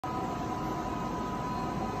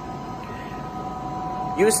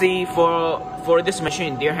You see, for this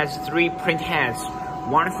machine, there has 3 print heads.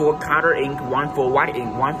 One for color ink, one for white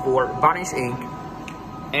ink, one for varnish ink.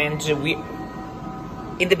 And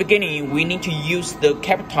in the beginning, we need to use the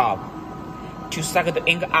cap top to suck the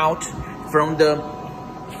ink out from the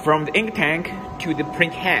ink tank to the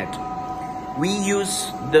print head. We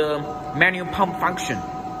use the manual pump function.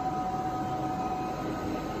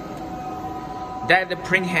 Direct the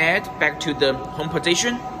print head back to the home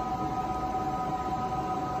position.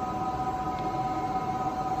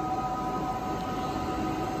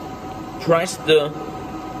 Press the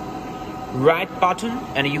right button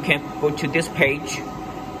and you can go to this page.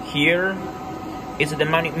 Here is the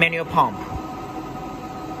manual pump.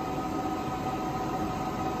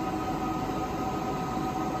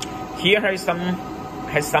 Here has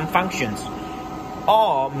some functions.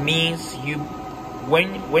 All means you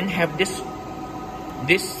when have this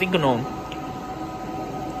signal.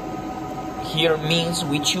 Here means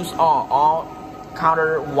we choose all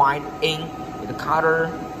color white ink with color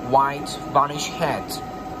white varnish head.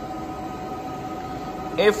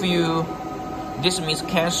 This means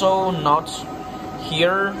cancel, not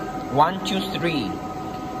here. 1, 2, 3.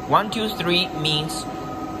 1, 2, 3 means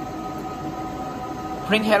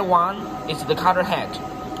print head 1 is the color head.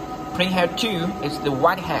 Print head 2 is the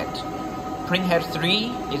white head. Print head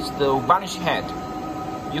 3 is the varnish head.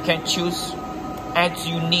 You can choose as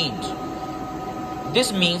you need.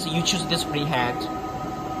 This means you choose this print head.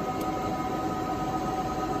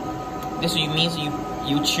 This means you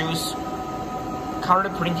choose color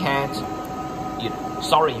print head.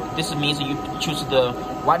 This means you choose the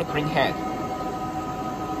white print head.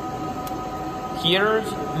 Here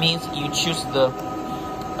means you choose the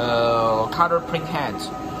color print head.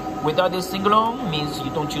 Without this signal means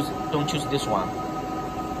you don't choose this one.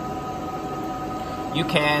 You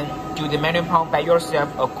can do the manual pump by yourself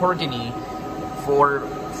accordingly for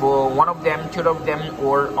one of them, 2 of them,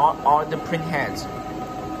 or all the print heads.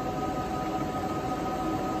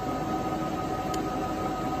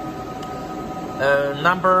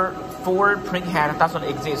 Number 4 print head doesn't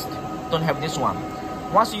exist. Don't have this one.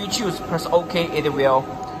 Once you choose, press OK. It will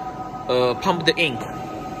pump the ink.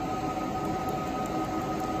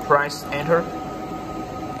 Press enter.